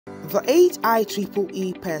The 8th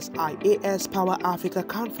IEEE PES IAS Power Africa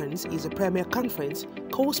Conference is a premier conference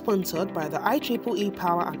co-sponsored by the IEEE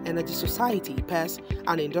Power and Energy Society PES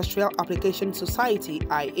and Industrial Application Society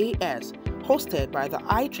IAS, hosted by the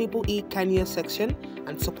IEEE Kenya section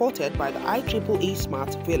and supported by the IEEE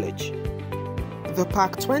Smart Village. The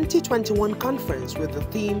PAC2021 conference, with the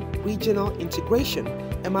theme Regional Integration,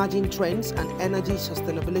 Emerging Trends and Energy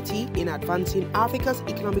Sustainability in Advancing Africa's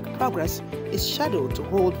Economic Progress, is scheduled to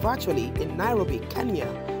hold virtually in Nairobi, Kenya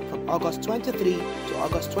from August 23 to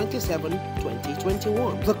August 27,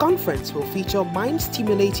 2021. The conference will feature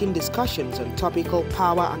mind-stimulating discussions on topical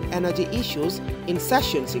power and energy issues in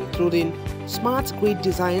sessions including smart grid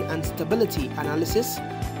design and stability analysis,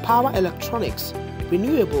 power electronics,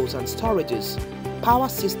 renewables and storages, power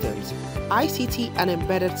systems, ICT and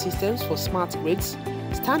embedded systems for smart grids,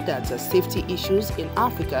 standards and safety issues in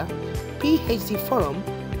Africa, PhD forum,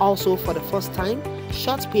 also for the first time,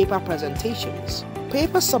 short paper presentations.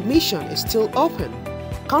 Paper submission is still open.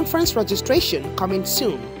 Conference registration coming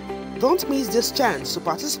soon. Don't miss this chance to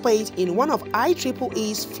participate in one of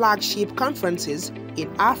IEEE's flagship conferences in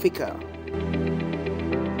Africa.